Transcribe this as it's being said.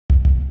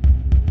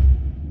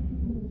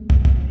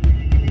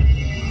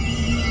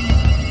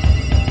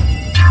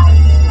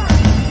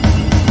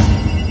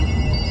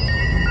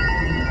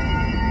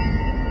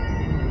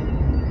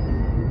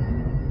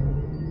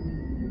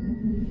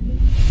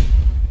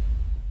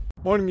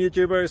Morning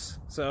YouTubers.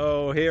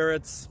 So here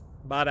it's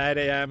about 8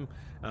 a.m.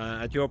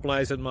 At your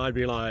place it might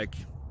be like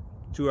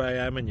 2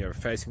 a.m. and you're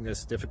facing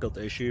this difficult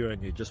issue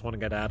and you just want to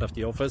get out of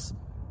the office.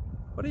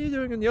 What are you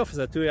doing in the office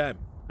at 2 a.m.?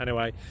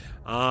 Anyway,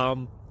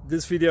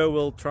 this video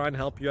will try and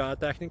help you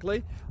out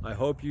technically. I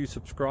hope you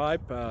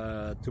subscribe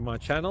to my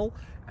channel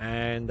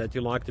and that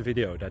you like the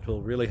video. That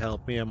will really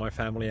help me and my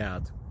family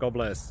out. God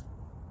bless.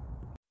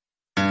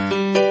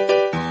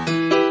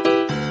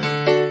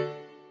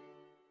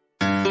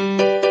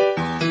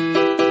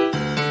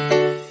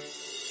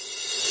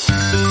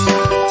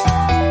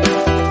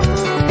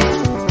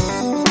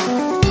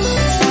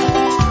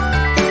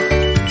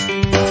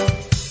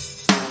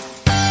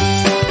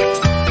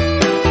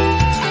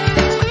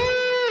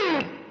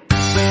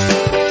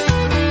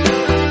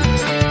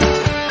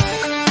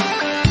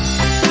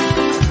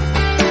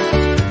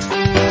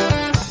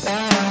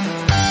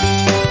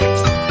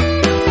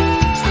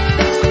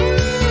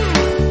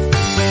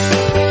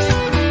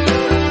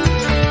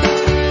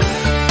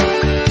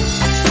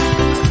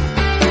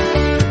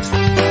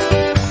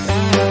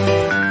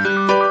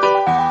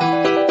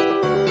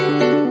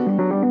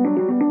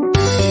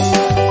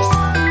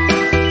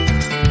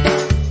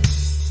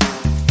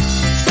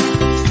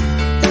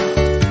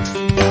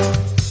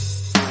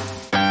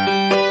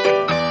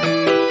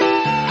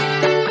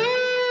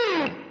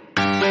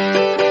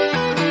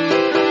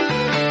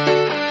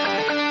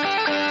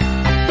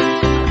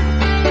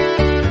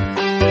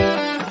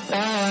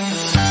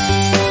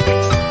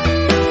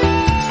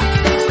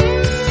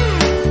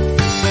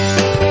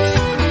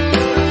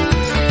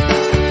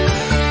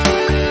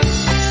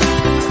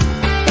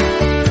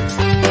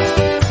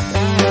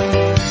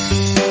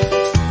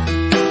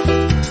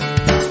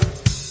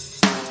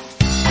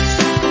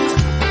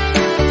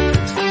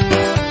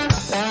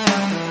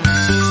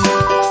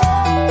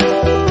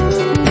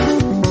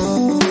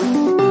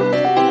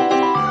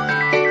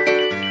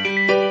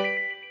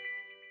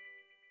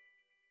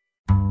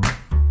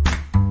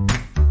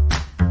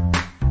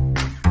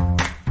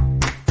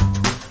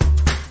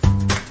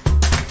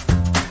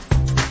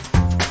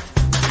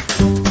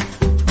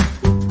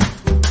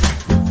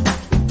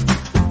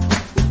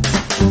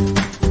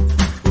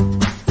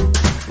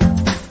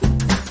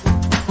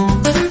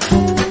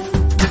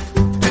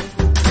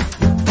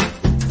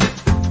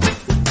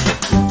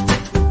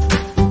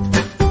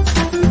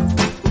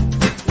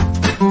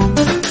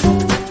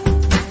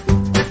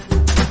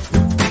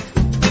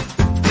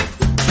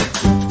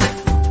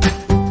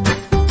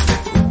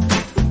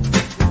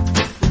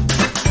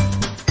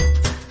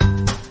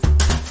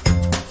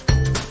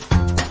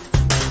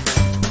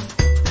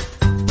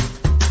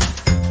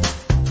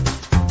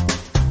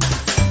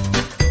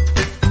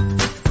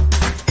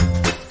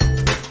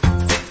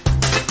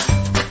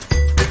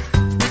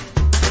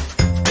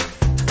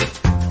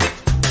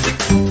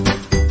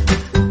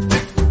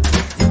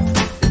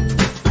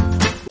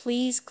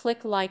 Please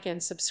click like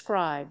and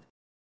subscribe.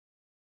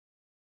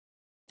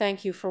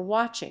 Thank you for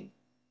watching.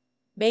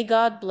 May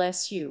God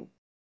bless you.